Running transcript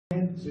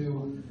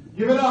to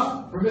give it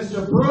up for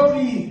Mr.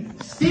 Brody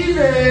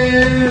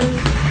Stevens.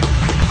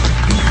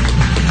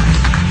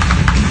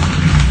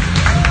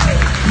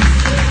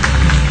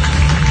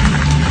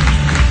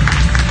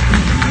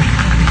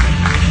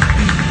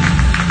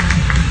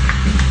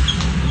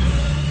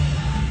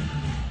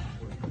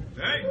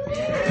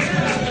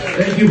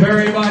 Thank you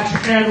very much,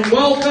 and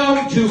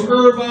welcome to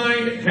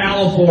Irvine,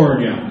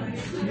 California.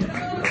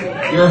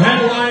 Your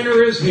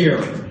headliner is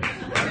here.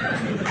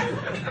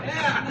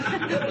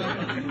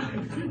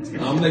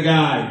 I'm the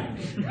guy.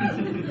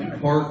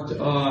 Parked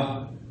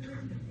top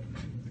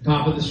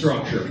of the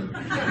structure.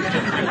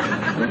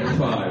 Number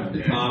 5,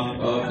 the top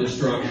of the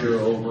structure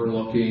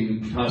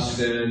overlooking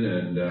Tustin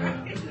and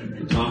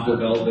the Taco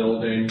Bell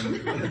building.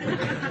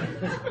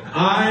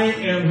 I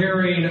am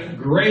hearing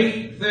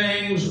great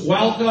things.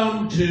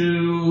 Welcome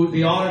to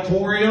the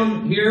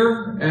auditorium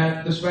here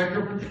at the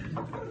Spectrum.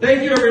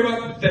 Thank you,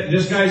 everyone.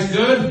 This guy's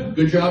good.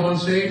 Good job on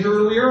stage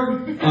earlier.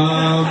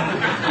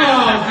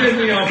 Oh, give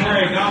me a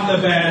break. I'm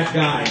the bad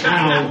guy.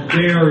 How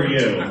dare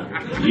you?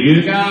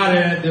 You got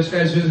it. This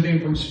guy's visiting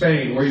from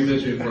Spain. Where are you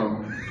visiting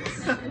from?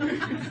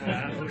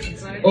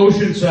 Oceanside.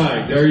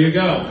 Oceanside. There you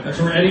go.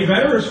 That's where Eddie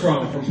Vedder is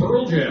from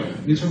Pearl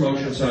Jam. He's from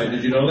Oceanside.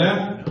 Did you know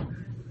that?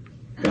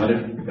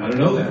 Gotta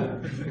know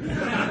that.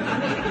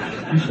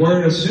 He's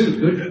wearing a suit.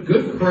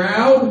 Good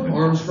crowd.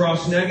 Arms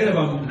crossed negative.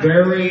 I'm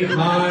very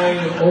high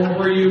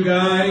over you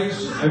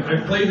guys.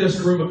 I've played this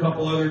room a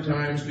couple other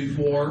times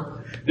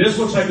before. This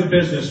looks like a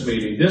business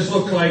meeting. This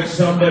looks like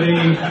somebody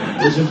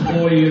was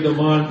employee of the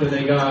month and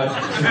they got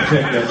some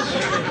tickets.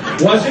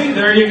 Was he?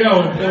 There you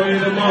go. Employee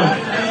of the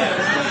month.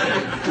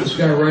 This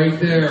guy right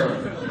there.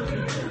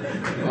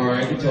 All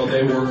right, I can tell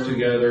they work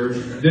together.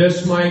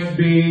 This might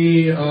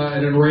be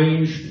an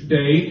arranged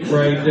date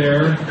right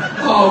there.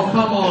 Oh,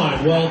 come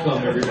on.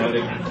 Welcome,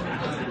 everybody.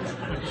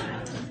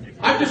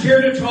 I'm just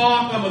here to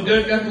talk. I'm a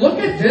good guy. Look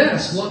at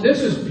this. Look,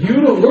 this is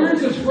beautiful. Where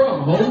is this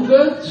from? Home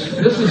Goods?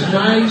 This is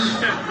nice.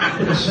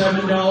 Put a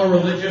 $7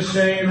 religious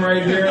saying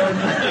right here.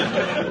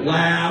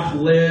 Laugh,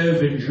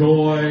 live,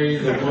 enjoy.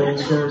 The world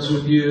starts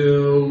with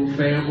you.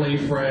 Family,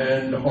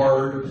 friend,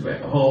 heart,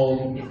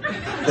 home.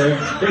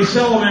 They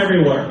sell them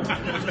everywhere.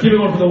 Keep it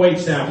going for the wait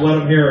staff. Let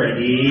them hear it.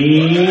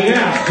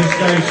 Yeah, this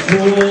guy's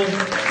cool.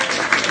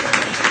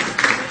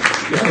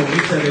 Yeah, the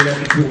wait staff, they got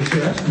the cool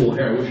shit. That's cool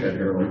hair. I wish I had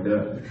hair like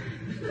that.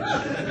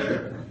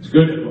 It's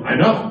good. I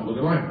know. Look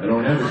at mine. I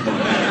don't have as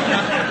much.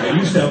 I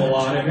used to have a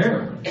lot of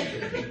hair.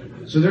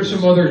 So there's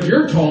some other.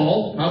 You're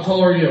tall. How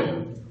tall are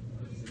you?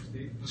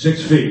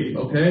 6 feet.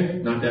 Okay,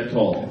 not that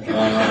tall.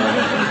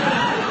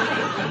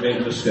 I made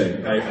a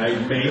mistake. I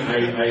made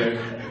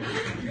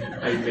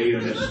a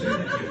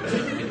mistake.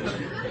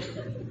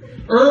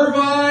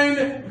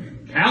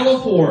 Irvine,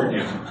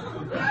 California.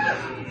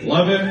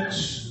 Love it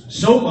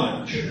so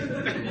much.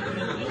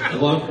 I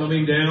love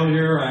coming down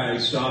here. I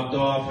stopped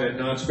off at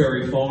Knott's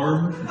Berry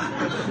Farm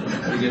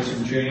to get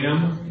some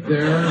jam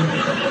there.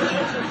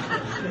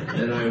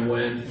 And I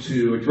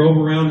drove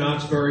around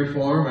Knott's Berry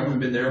Farm. I haven't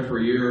been there for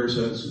years.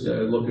 I was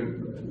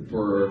looking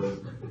for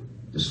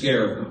the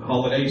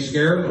holiday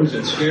scare. What was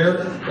it,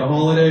 scare? The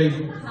holiday,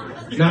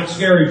 not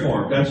scary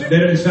farm.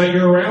 It's not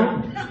year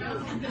round?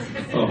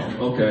 Oh,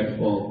 okay.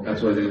 Well,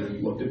 that's why they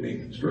looked at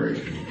me strange.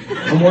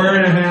 I'm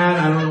wearing a hat.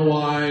 I don't know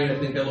why. I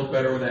think I look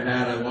better with a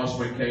hat. I lost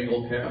my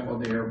Kangol cap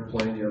on the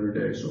airplane the other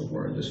day, so I'm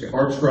wearing this cap.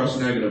 Arms crossed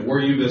negative. Where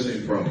are you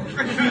visiting from?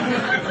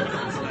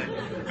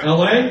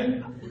 LA?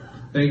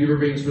 Thank you for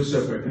being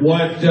specific.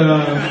 What,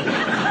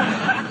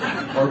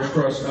 arms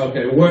crossed,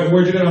 okay.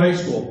 Where'd you go to high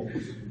school?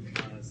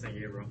 San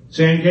Gabriel.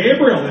 San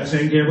Gabriel. That's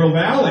San Gabriel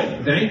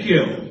Valley. Thank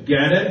you.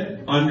 Get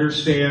it?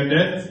 Understand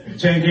it.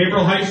 San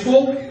Gabriel High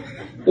School?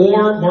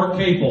 Or Mark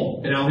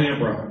Capel in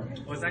Alhambra?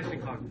 Well, it's actually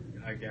called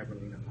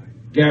Gabriel.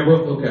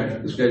 Gabriel? Okay.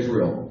 This guy's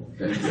real.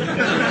 Thank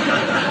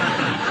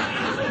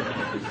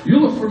you. You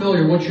look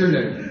familiar. What's your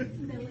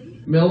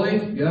name? Millie.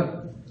 Millie? Yep.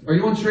 Are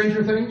you on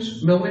Stranger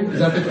Things? Millie? Is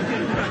that the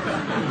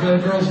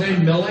girl's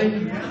name?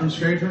 Millie from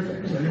Stranger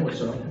Things? I know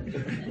what's up.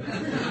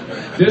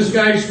 This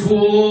guy's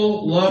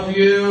cool. Love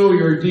you.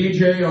 You're a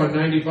DJ on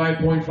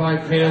 95.5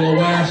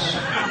 KLOS.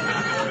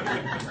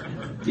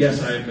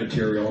 Yes, I have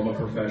material. I'm a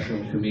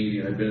professional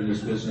comedian. I've been in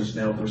this business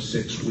now for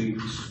 6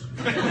 weeks.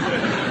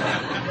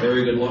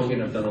 Very good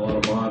looking. I've done a lot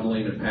of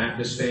modeling in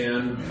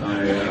Pakistan.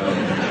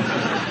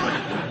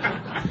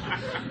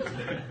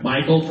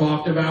 Michael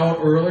talked about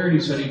earlier.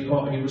 He said he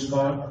was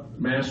caught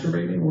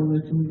masturbating.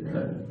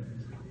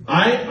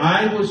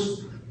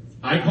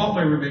 I caught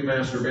my roommate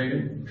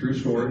masturbating. True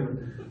story.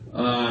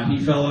 He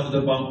fell into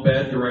the bunk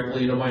bed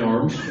directly into my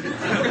arms.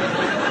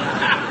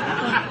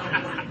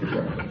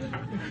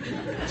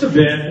 It's a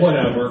bit,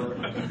 whatever.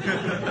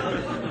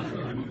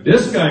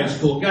 This guy's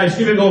cool. Guys,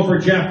 give it a go for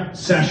Jeff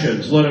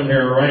Sessions. Let him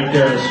hear it right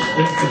there.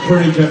 It's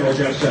Attorney General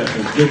Jeff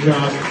Sessions. Good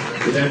job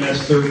with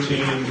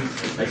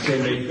MS-13. I say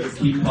they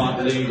keep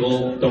pot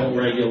legal, don't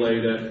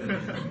regulate it.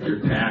 You're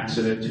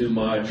taxing it too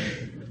much.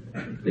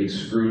 They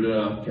screwed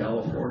up.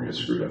 California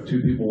screwed up.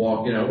 2 people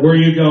walking out. Where are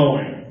you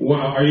going? Well,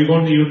 are you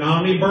going to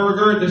Unami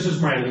Burger? This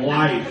is my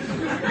life.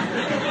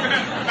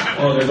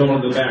 Oh, they're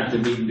going to the back to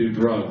meet and do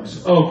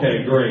drugs.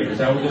 Okay, great. Is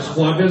that what this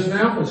club is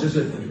now? Is this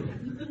a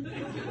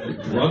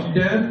drug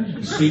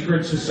den?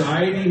 Secret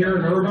society here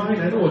in Irvine?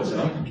 I know what's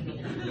up.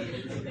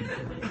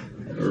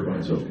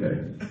 Irvine's okay.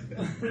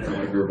 I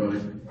like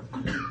Irvine.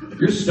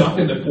 You're stuck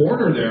in the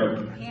corner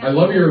there. I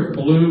love your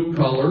blue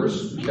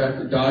colors. You got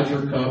the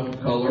Dodger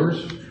Cup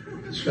colors.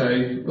 This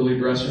guy really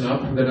dressing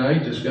up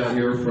tonight. Just got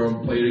here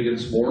from Played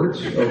Against Sports.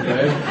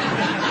 Okay.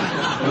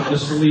 With the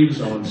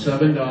sleeves on.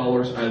 $7.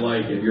 I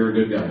like it. You're a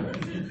good guy.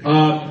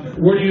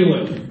 Where do you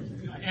live?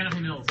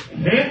 Anaheim Hills.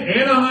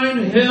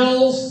 Anaheim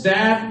Hills.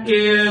 That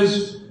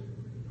is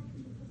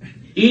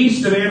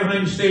east of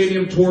Anaheim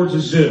Stadium towards the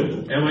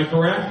zoo. Am I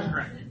correct?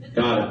 Correct.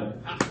 Got it.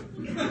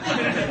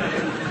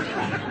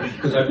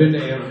 Because I've been to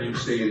Anaheim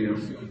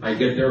Stadium. I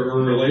get there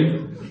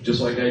early, just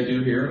like I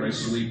do here, and I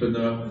sleep in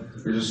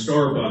there's a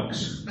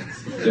Starbucks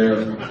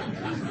there.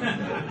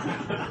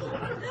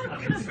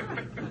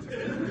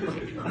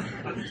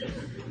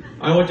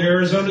 I went to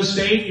Arizona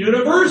State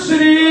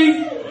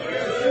University.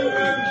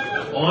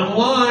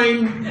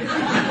 Online.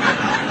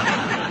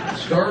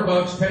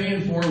 Starbucks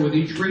paying for it with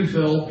each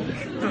refill.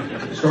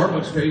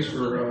 Starbucks pays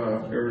for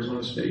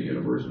Arizona State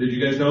University. Did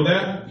you guys know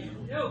that?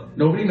 No.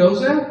 Nobody knows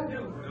that?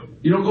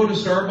 You don't go to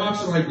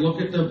Starbucks and look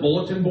at the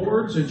bulletin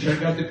boards and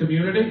check out the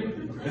community?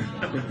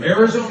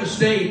 Arizona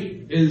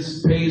State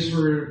pays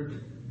for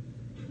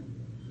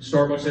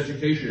Starbucks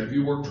education. If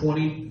you work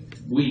 20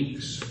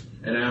 weeks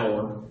an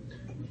hour,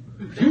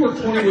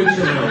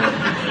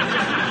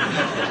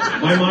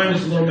 my mind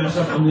is a little messed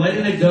up. I'm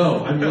letting it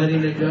go.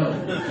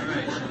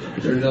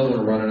 There's another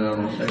one running out.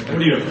 What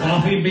are you, a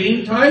coffee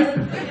bean type?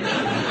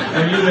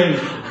 Are you a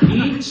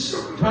Pete's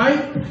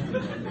type?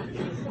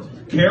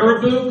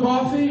 Caribou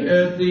coffee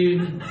in the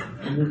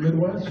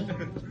Midwest?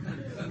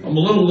 I'm a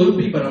little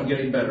loopy, but I'm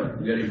getting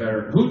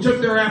better. Who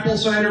took their apple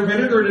cider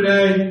vinegar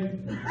today?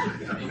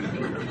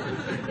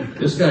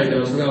 This guy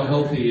does. Look how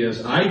healthy he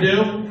is. I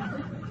do.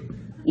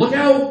 Look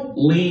how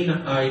lean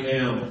I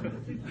am.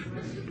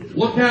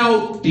 Look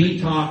how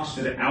detoxed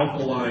and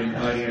alkaline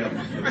I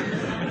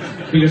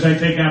am. Because I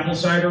take apple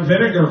cider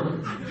vinegar.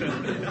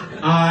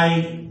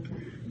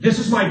 This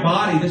is my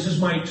body. This is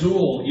my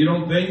tool. You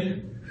don't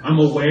think I'm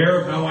aware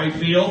of how I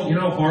feel? You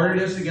know how hard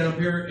it is to get up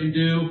here and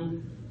do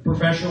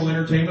professional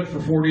entertainment for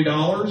 $40?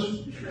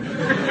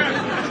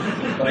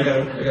 But I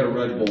got a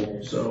Red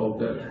Bull, so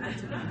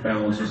that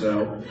balances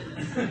out.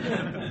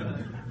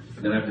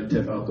 Then I have to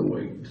tip out the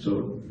weight.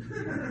 So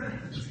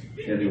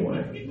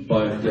anyway,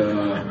 but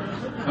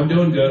I'm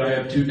doing good. I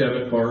have 2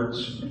 debit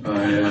cards.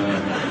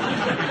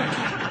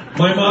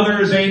 My mother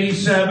is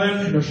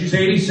 87. No, she's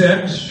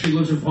 86. She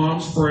lives in Palm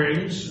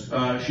Springs.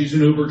 She's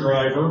an Uber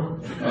driver.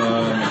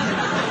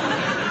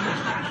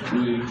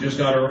 We just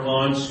got her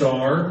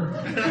OnStar.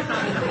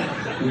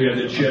 We had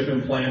the chip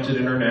implanted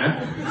in her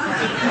neck.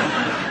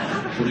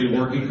 She'll be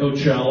working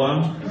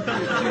Coachella.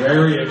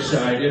 Very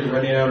excited,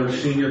 renting out her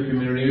senior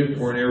community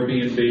for an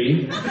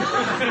Airbnb.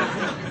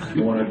 If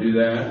you want to do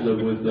that,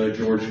 live with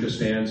George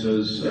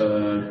Costanza's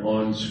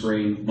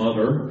on-screen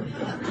mother.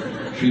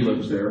 She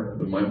lives there.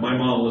 But my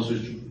mom lives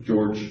with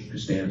George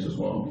Costanza's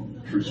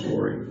mom. True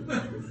story.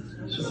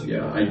 So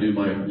yeah, I do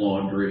my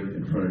laundry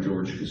in front of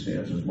George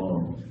Costanza's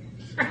mom.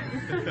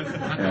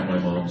 At my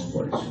mom's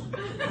place.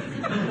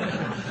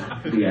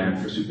 The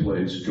actress who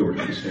plays George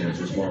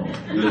Costanza's mom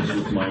lives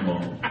with my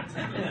mom.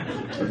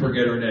 I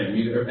forget her name.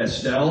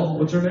 Estelle?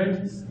 What's her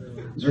name?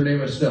 Is her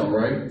name Estelle,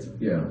 right?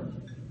 Yeah.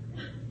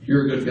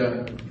 You're a good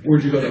guy.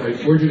 Where'd you go to high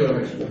school?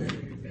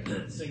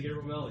 St.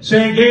 Gabriel Valley.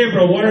 St.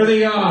 Gabriel, what are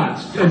the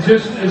odds? Is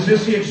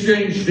this the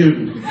exchange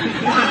student?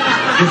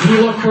 Does he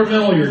look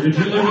familiar? Did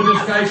you live in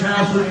this guy's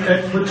house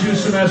for 2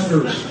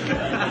 semesters?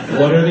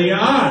 What are the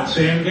odds?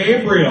 San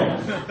Gabriel.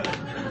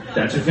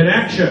 That's a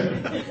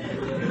connection.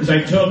 Because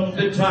I took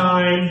the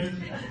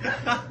time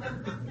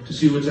to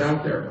see what's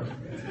out there.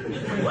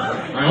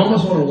 I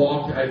almost want to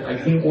walk. I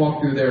can't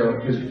walk through there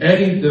because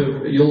Eddie,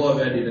 you'll love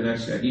Eddie, the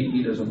next guy.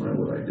 He doesn't mind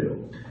what I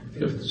do.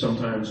 If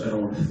sometimes I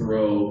don't want to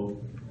throw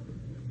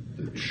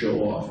the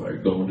show off, I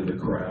go into the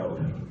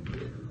crowd.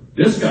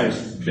 This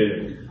guy's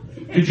big.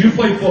 Did you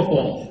play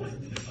football?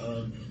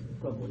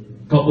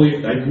 Couple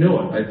years. I knew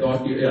it. I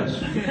thought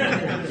yes.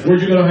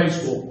 Where'd you go to high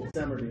school?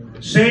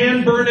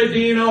 San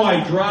Bernardino.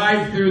 I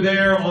drive through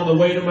there on the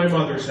way to my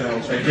mother's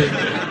house. I take the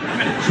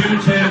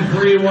 210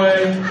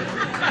 freeway.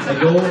 I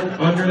go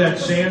under that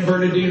San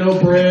Bernardino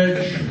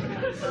bridge,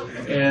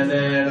 and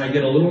then I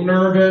get a little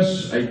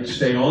nervous. I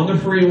stay on the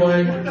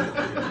freeway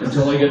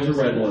until I get to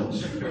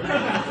Redlands.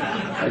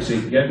 I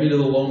say, get me to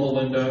the Loma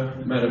Linda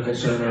Medical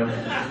Center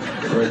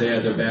where they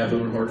had the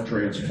baboon heart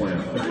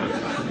transplant.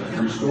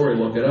 True story,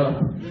 look it up.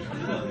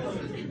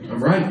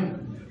 I'm right.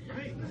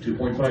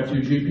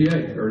 2.52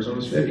 GPA,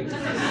 Arizona State.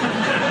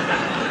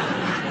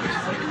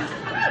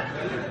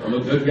 I'm a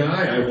good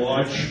guy. I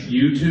watch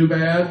YouTube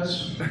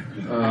ads.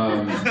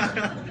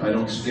 I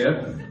don't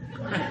skip.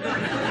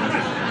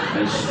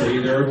 I stay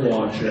there and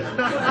watch it.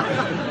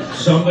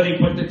 Somebody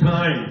put the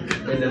time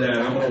into that.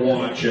 I'm going to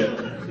watch it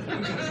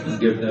and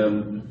give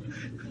them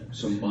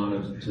some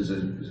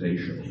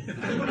monetization.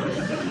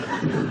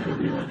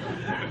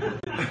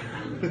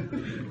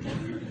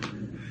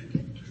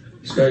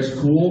 This guy's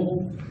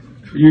cool.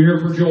 Are you here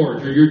for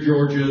George? Or you're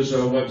George's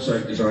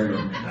website designer?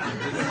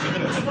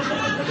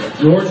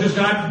 George has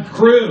got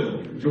crew.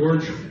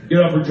 George, get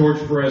up for George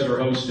Perez, our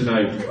host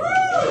tonight.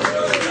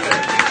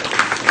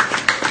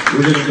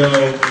 We're going to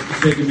go, he's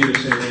taking me to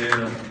Santa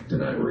Ana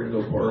tonight. We're going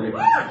to go party.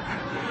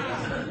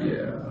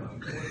 Yeah.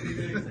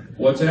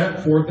 What's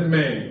that? 4th and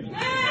Main.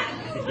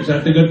 Is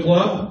that the good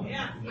club?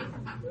 Yeah.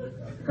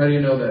 How do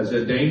you know that? Is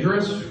that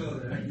dangerous?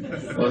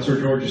 Well, that's where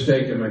George is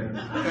taking me.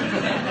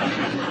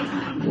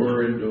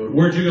 We're into it.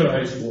 Where'd you go to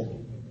high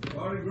school?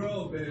 Garden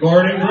Grove, baby.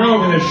 Garden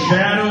Grove, in the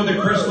shadow of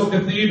the Crystal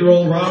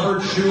Cathedral,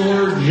 Robert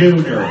Schuller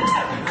Jr.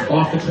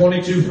 off the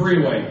 22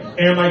 freeway.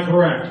 Am I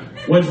correct?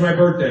 When's my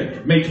birthday?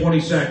 May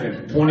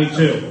 22nd,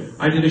 22.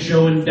 I did a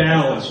show in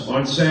Dallas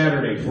on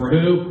Saturday. For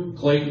who?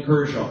 Clayton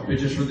Kershaw.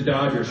 Pitches for the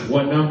Dodgers.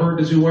 What number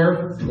does he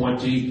wear?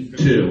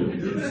 22.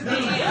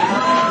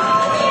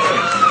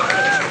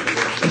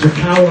 It's a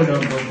power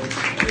number.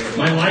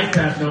 My life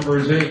path number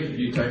is 8. If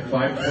you type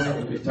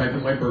 520, if you type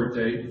in my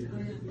birthday,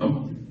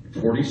 I'm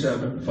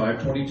 47,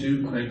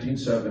 5/22,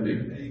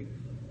 1970.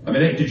 I'm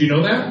an 8. Did you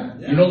know that?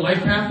 Yeah. You know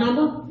life path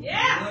number?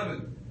 Yeah.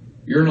 11.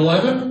 You're an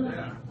 11?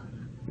 Yeah.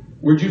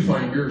 Where'd you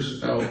find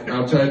yours?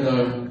 Outside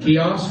the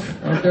kiosk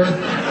out there?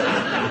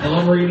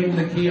 Palm reading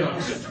the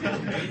kiosk.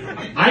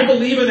 I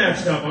believe in that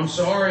stuff. I'm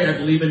sorry. I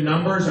believe in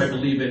numbers. I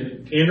believe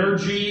in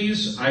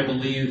energies. I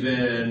believe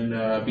in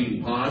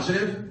being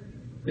positive.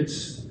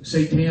 It's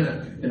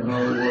satanic in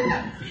Hollywood.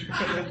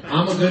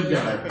 I'm a good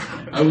guy.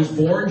 I was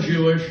born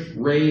Jewish,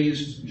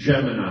 raised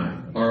Gemini.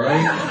 All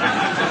right?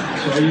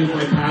 So I use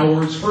my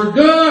powers for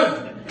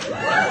good.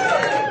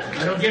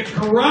 I don't get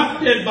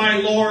corrupted by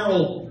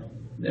Laurel.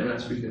 I'm not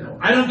speaking out.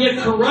 I don't get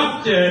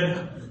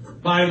corrupted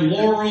by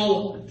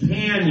Laurel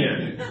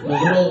Canyon. I'm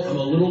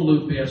a little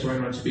loopy, that's why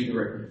I'm not speaking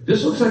right.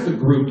 This looks like a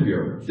group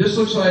here. This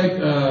looks like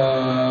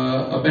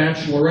a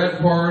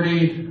bachelorette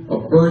party, a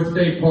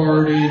birthday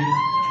party.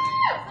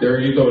 There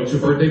you go. It's a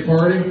birthday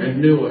party. I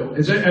knew it.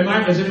 Has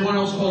anyone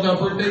else called out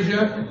birthdays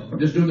yet? I'm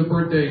just doing the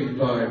birthday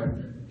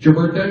vibe. It's your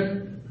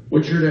birthday?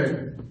 What's your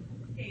name?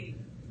 Katie.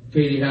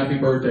 Katie, happy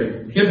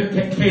birthday. Give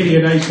it, Katie a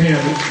nice hand.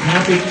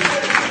 Happy.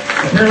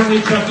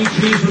 Apparently Chuck E.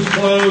 Cheese was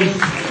closed.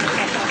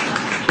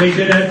 They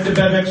did at the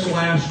Bevex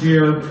last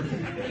year.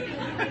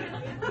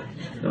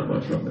 Not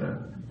much from that.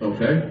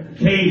 Okay.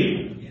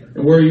 Katie.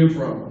 And where are you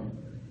from?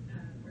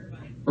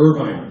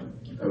 Irvine.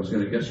 I was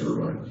going to guess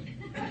Irvine.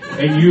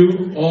 And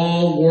you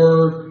all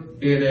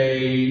work in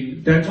a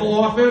dental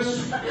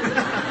office,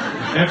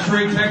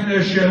 x-ray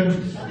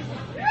technician,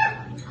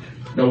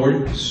 no,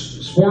 we're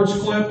sports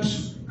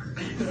clips.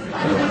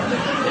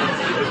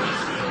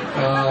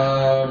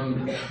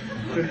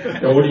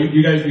 No, what do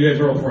you guys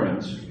are all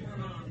friends.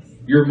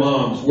 Your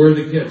moms. Where are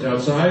the kids?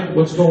 Outside?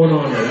 What's going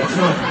on here? That's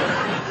not.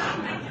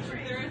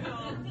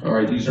 All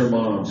right, these are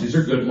moms. These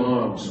are good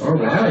moms. All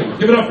right.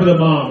 Give it up for the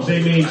moms.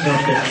 They mean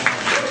something.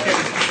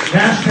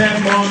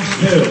 Hashtag moms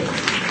too.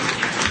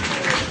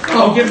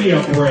 Oh, give me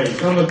a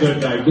break. I'm a good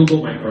guy.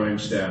 Google my crime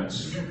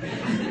stats.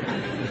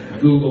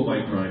 Google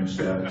my crime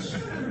stats.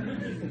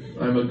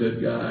 I'm a good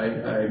guy.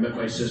 I met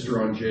my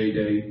sister on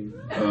J-Date.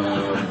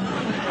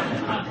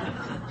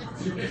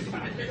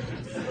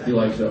 He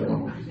likes that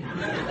one.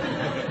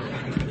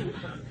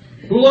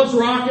 Who loves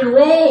rock and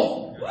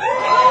roll?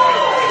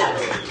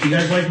 You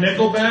guys like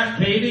Nickelback?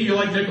 Katie, you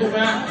like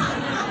Nickelback?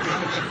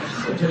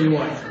 I'll tell you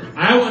what.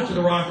 I went to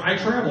the rock. I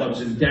traveled. I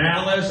was in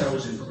Dallas. I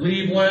was in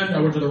Cleveland. I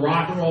went to the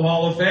Rock and Roll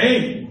Hall of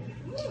Fame.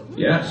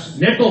 Yes.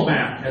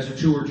 Nickelback has a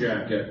tour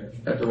jacket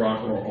at the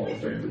Rock and Roll Hall of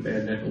Fame. The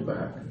band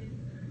Nickelback.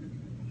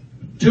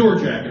 Tour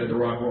jacket at the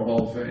Rock and Roll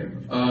Hall of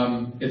Fame.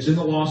 It's in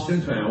the Lost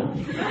and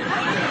Found.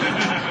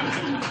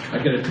 I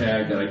get a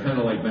tag that I kind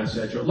of like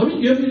message.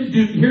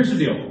 Here's the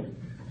deal.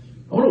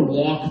 I want to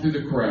walk through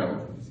the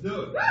crowd. Let's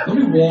do it. Let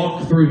me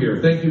walk through here.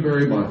 Thank you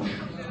very much.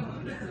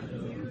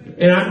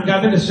 And I'm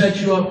going to set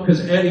you up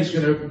because Eddie's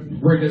going to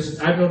bring us.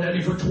 I've known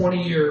Eddie for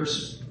 20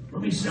 years.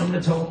 I'm going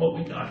to tell him what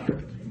we got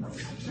here.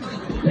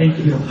 Thank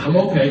you. I'm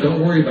okay.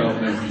 Don't worry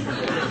about me.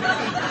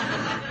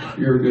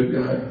 You're a good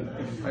guy.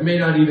 I may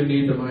not even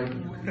need the mic.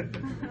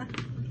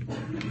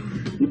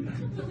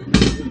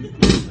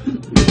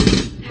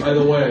 By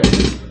the way,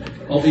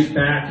 I'll be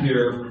back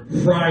here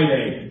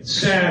Friday,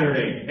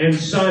 Saturday, and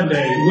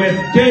Sunday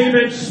with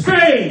David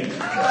Spade.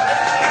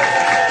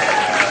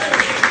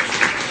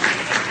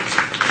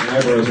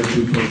 Eyebrows are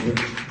too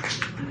perfect.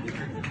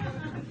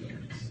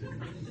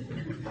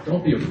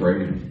 Don't be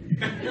afraid.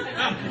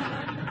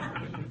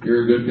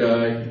 You're a good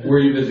guy. Where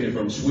are you visiting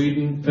from?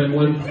 Sweden?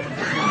 Finland?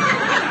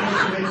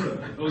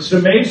 It's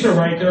the Mesa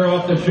right there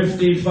off the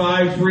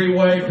 55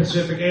 freeway,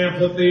 Pacific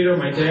Amphitheater.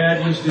 My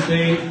dad used to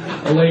date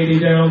a lady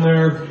down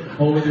there,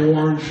 home of the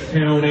Orange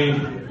County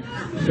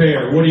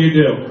Fair. What do you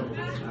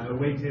do?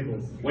 Wait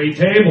tables. Wait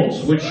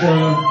tables. Which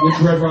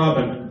Red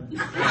Robin?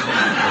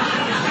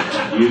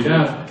 You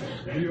got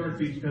it. New York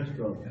Beach Country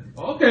Club.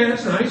 Okay,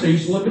 that's nice. I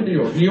used to live in New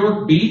York. New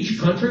York Beach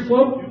Country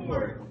Club?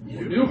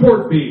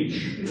 Newport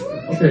Beach.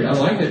 Okay, I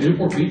like that.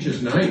 Newport Beach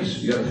is nice.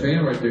 You got a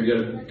fan right there. You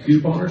got a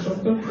coupon or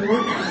something for it?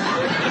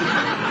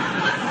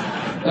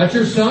 That's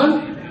your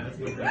son?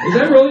 Is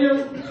that really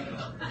your...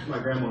 My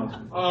grandma's.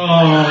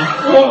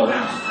 Oh,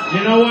 that's...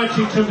 You know what?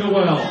 She took it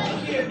well.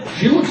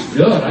 She looks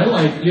good. I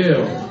like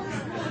you.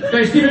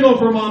 Guys, keep it going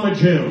for Mama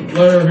June.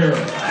 Let her hear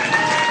it.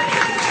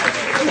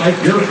 I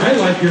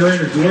like your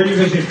energy. Where are you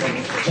visiting from?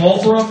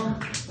 Fallbrook?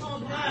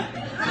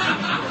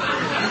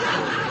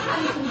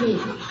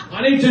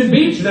 Huntington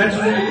Beach. That's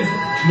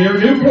near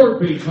Newport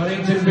Beach.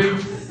 Huntington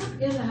Beach.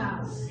 In the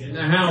house. In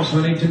the house,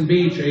 Huntington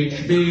Beach,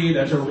 HB.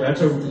 That's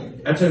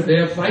a. They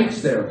have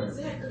fights there. That's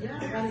it.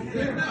 Yeah, right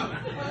there.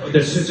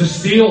 It's a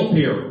steel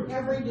pier.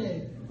 Every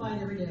day.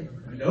 Fight every day.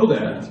 I know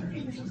that.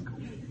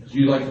 Do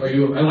you like? Are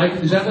you? I like.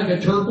 Is that like a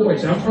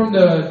turquoise? I'm from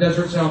the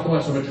desert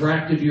Southwest. I'm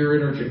attracted to your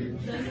energy.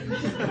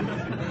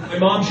 My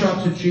mom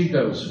shops at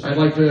Chico's. I'd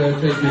like to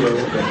take you over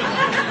there.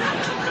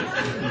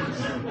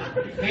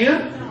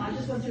 Can't? No, I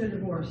just went through a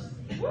divorce.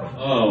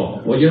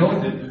 Oh, well, you know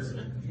what? You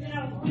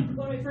know,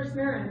 when we first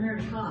married, I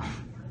married a cop.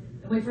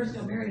 And when we first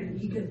got married,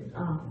 he could,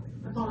 I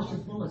polished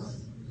his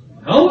bullets.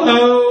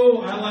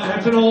 Hello.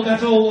 That's an old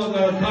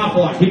cop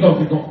block. Keep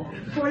going.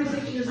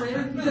 46 years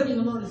later, he couldn't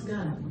even load his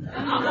gun.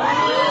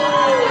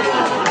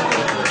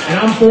 And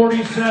I'm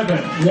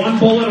 47. One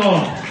bullet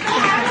off.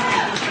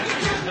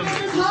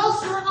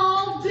 Calls for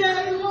all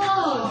day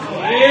long.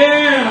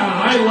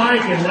 Yeah, I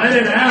like it. Let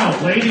it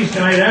out. Ladies'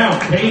 night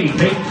out. Katie,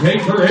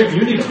 take her in.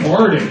 You need a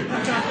party.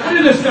 What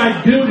did this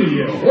guy do to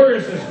you? Where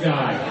is this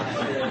guy?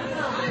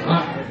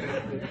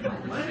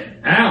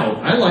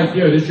 Al, I like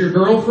you. Is this your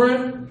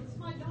girlfriend?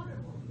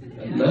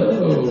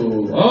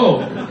 Hello.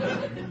 Oh,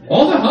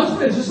 all the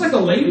husbands. It's like a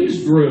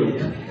ladies'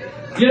 group.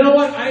 You know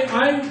what?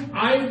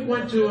 I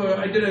went to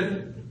I did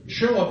a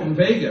show up in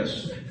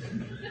Vegas.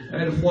 I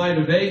had to fly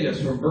to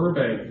Vegas from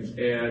Burbank,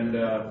 and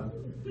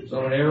it was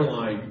on an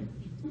airline.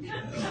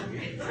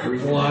 There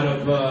was a lot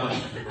of,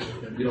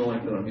 you don't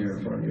like that I'm here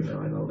in front of you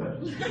now, I know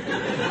that.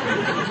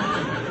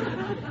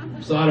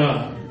 It's not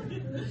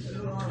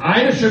I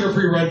had a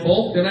sugar-free Red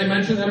Bull. Did I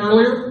mention that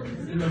earlier?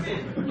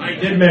 I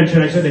did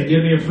mention, I said they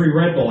give me a free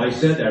Red Bull. I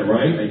said that,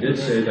 right? I did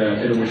say that,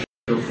 and it was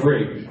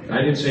sugar-free.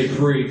 I didn't say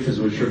free because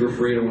it was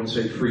sugar-free. I didn't want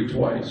to say free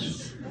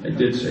twice. I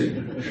did say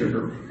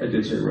sugar. I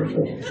did say Red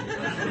Bull.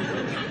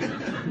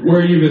 Where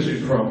are you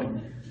visiting from?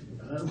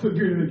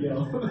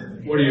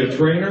 What are you, a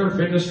trainer,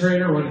 fitness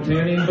trainer, run a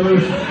tanning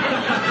booth?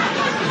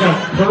 He's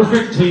got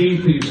perfect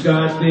teeth. He's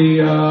got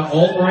the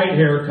alt-right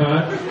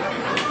haircut.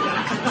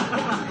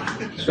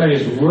 This guy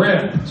is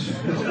ripped.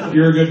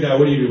 You're a good guy.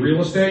 What do you do,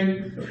 real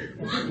estate?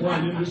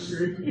 Wine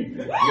industry.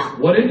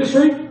 What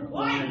industry?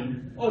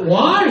 Wine. Oh,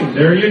 wine.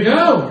 There you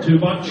go.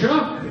 $2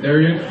 Chuck.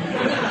 There you go.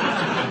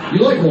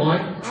 You like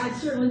wine? I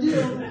certainly do.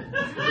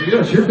 There you go.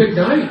 It's your big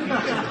night. I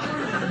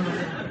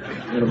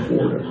can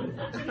afford it.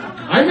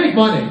 I make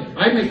money.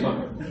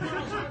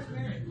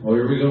 Oh,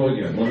 here we go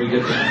again. Let me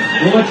get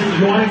that. We'll let you.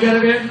 You want to get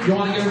it in? You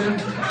want to get it in?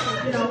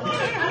 You know, I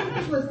don't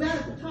think it was bad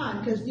at the time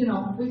because, you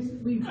know, we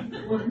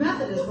were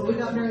Methodists, but we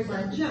got married by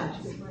a judge.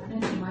 Stay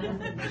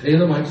in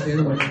the mic. We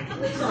got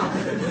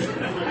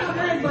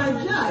married by a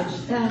judge,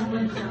 and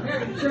when he got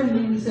married, he turned to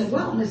me and he said,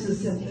 "Well,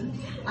 Mrs. Simpson,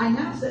 I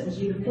have sentenced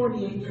you to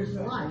 48 years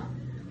to life,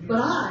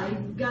 but I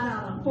got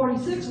out on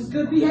 46 with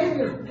good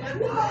behavior."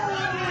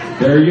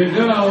 There you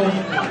go.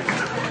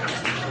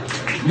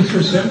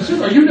 Mr.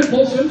 Simpson? Are you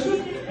Nicole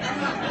Simpson?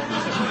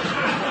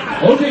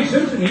 O.J.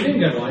 Simpson, he didn't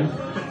get life.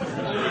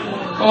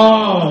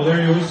 Oh,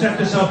 there you go. We set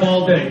this up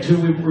all day.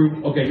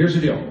 Okay, here's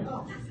the deal.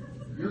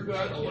 You're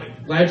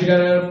glad you got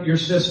out of your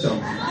system.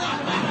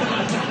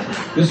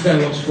 This guy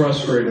looks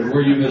frustrated. Where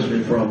are you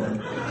visiting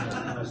from?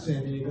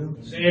 San Diego.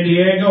 San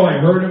Diego, I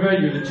heard of it.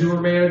 You're the tour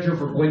manager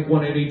for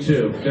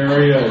Blink-182.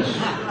 There he is.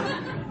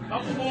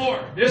 Couple more.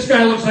 This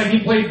guy looks like he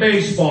played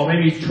baseball.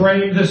 Maybe he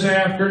trained this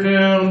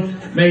afternoon.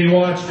 Maybe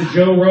watched the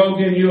Joe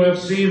Rogan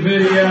UFC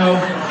video.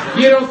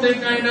 You don't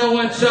think I know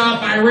what's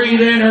up? I read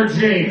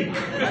energy.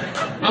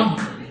 I'm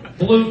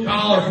blue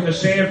collar from the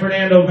San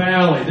Fernando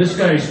Valley. This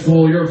guy's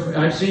cool.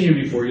 I've seen you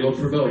before. You look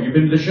familiar. You've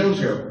been to the shows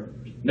here?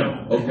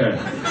 No. Okay.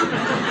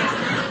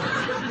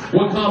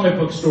 What comic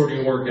book store do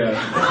you work at?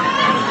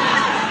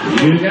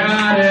 You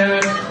got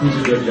it. He's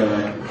a good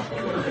guy.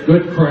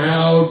 Good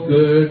crowd,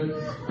 good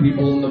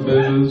people in the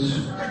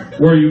booths.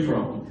 Where are you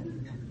from?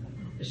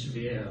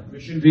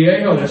 Mission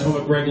Viejo. That's home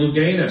of Greg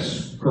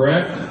Louganis,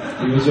 correct?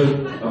 He was a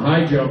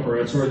high jumper.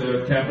 That's where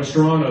the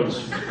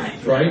Capistranos,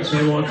 right?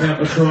 San Juan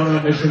Capistrano,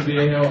 Mission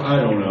Viejo. I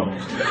don't know.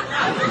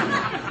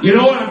 You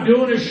know what? I'm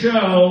doing a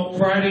show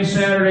Friday,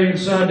 Saturday, and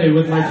Sunday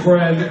with my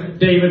friend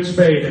David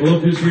Spade. And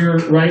look who's here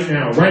right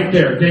now. Right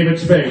there, David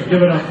Spade.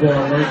 Give it up for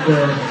him right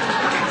there.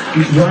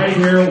 He's right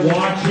here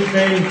watching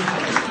me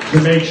to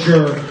make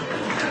sure.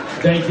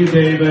 Thank you,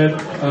 David.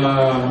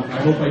 I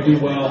hope I do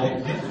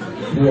well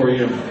for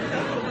you.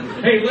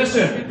 Hey,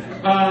 listen.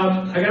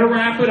 I gotta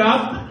wrap it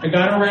up. You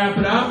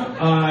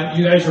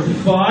guys are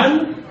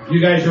fun. You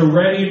guys are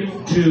ready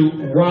to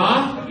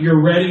rock. You're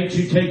ready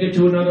to take it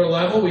to another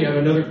level. We have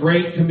another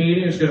great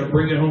comedian who's going to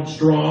bring it home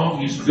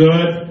strong. He's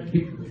good.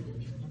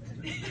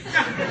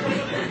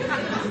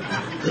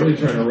 Really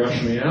trying to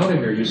rush me out of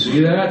here. You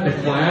see that? The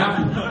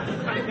clap.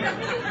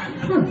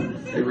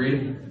 Hey,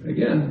 Reed.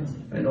 Again,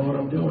 I know what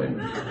I'm doing.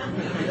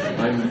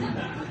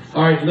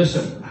 All right,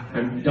 listen.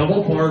 I'm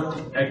double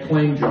parked at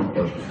Claim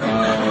Jumper.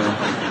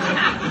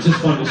 It's just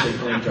fun to say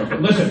Claim Jumper.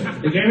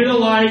 Listen, they gave me the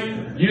light.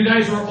 You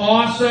guys were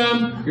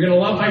awesome. You're going to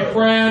love my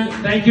friend.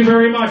 Thank you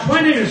very much.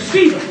 My name is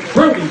Steven.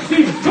 Brody,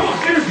 Steven. Come on,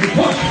 energy,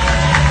 push.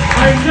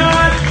 I'm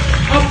not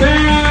a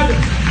bad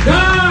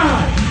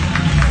guy.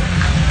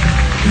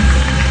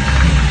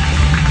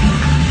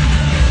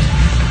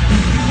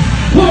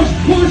 Push,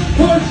 push,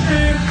 push,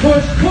 and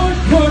push, push,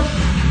 push.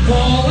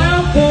 Fall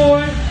out,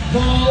 boy.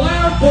 Fall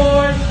out,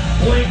 boy.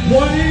 Blink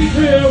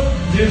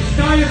 182. This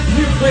guy is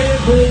playing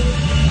cool.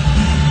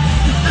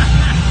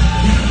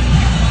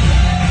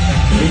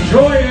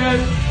 Enjoy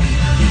it.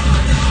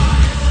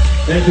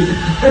 Thank you.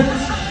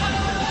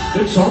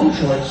 Good song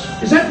choice.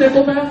 Is that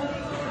Nickelback?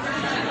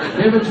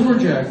 They have a tour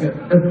jacket.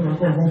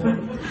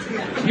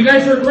 You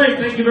guys are great.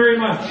 Thank you very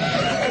much.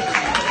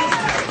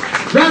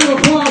 Round of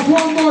applause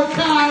one more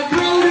time,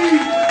 Brody,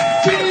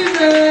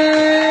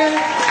 Jesus!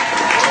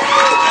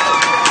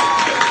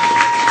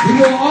 He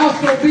will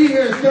also be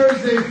here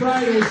Thursday,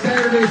 Friday,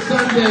 Saturday,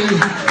 Sunday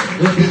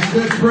with his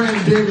good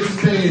friend David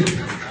Spade.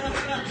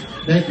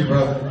 Thank you,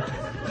 brother.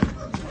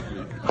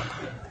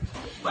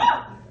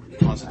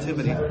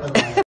 Positivity.